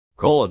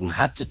Gordon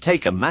had to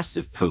take a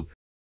massive poop.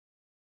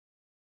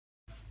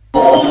 Di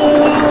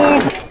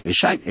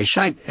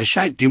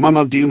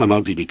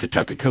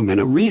Kataka and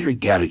a reader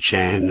got a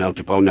chan, now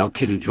to bone now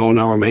kitty John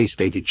our May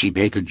stated cheap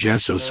acre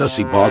just so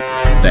sussy bark.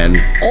 Then,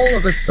 all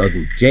of a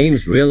sudden,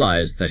 James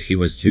realized that he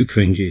was too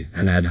cringy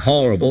and had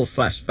horrible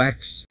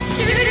flashbacks.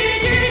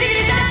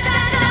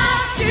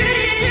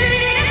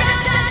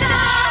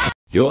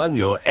 You and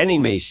your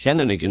enemy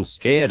shenanigans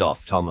scared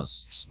off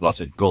Thomas,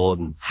 spluttered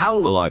Gordon. How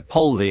will I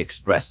pull the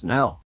express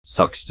now?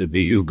 Sucks to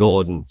be you,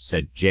 Gordon,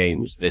 said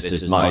James. This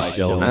is my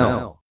show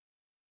now.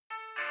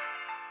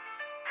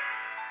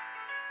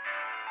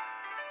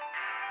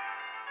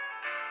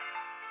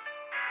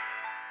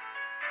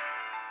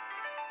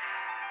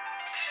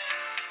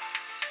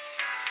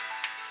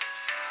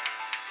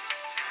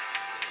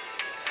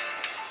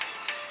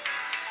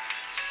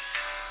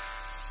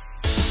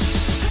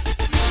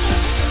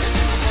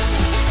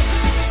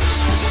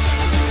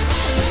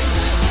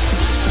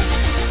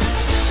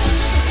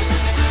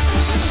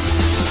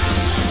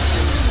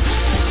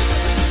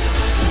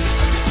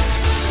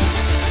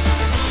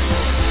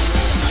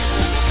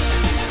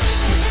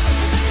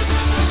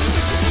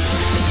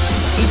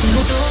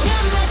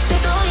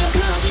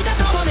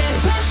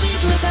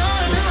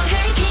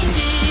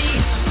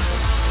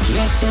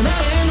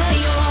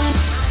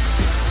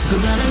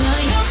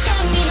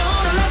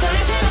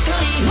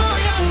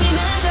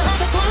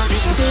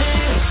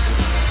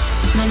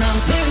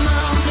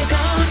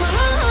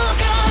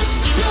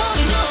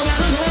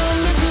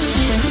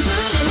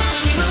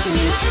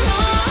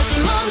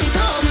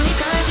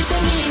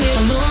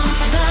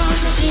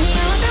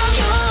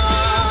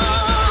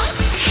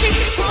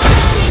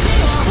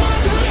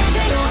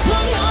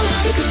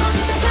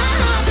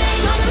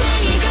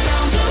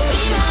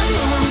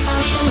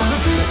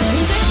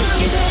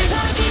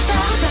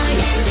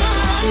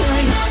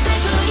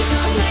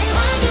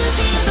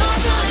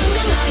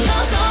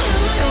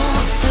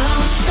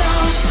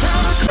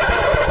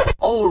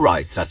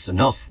 Alright, that's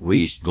enough,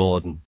 wheezed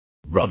Gordon.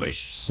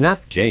 Rubbish,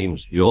 snapped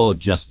James, you're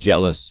just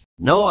jealous.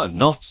 No, I'm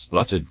not,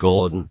 spluttered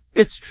Gordon.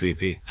 It's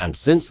creepy. And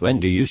since when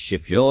do you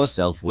ship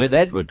yourself with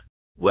Edward?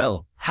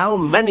 Well, how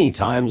many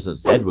times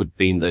has Edward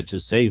been there to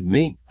save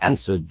me?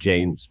 Answered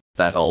James.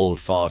 That old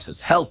fart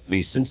has helped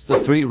me since the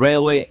 3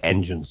 railway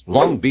engines,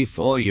 long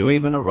before you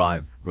even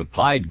arrived,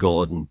 replied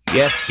Gordon.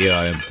 Yes, here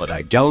I am, but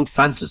I don't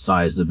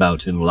fantasize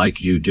about him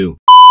like you do.